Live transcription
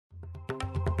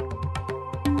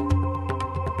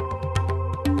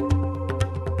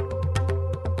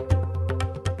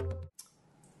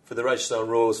for the Redstone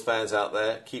Royals fans out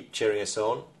there, keep cheering us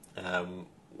on.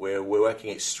 We're working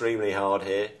extremely hard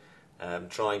here,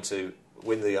 trying to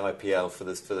win the IPL for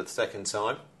the second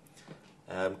time.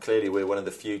 Clearly, we're one of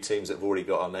the few teams that have already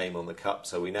got our name on the cup,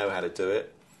 so we know how to do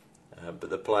it. But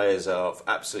the players are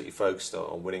absolutely focused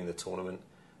on winning the tournament.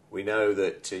 We know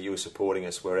that you are supporting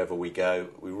us wherever we go.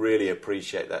 We really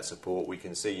appreciate that support. We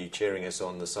can see you cheering us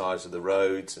on the sides of the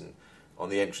roads and on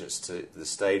the entrance to the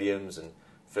stadiums and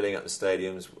filling up the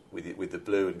stadiums with the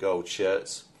blue and gold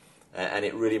shirts. And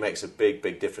it really makes a big,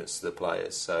 big difference to the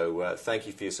players. So thank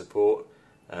you for your support,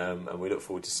 and we look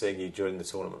forward to seeing you during the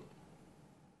tournament.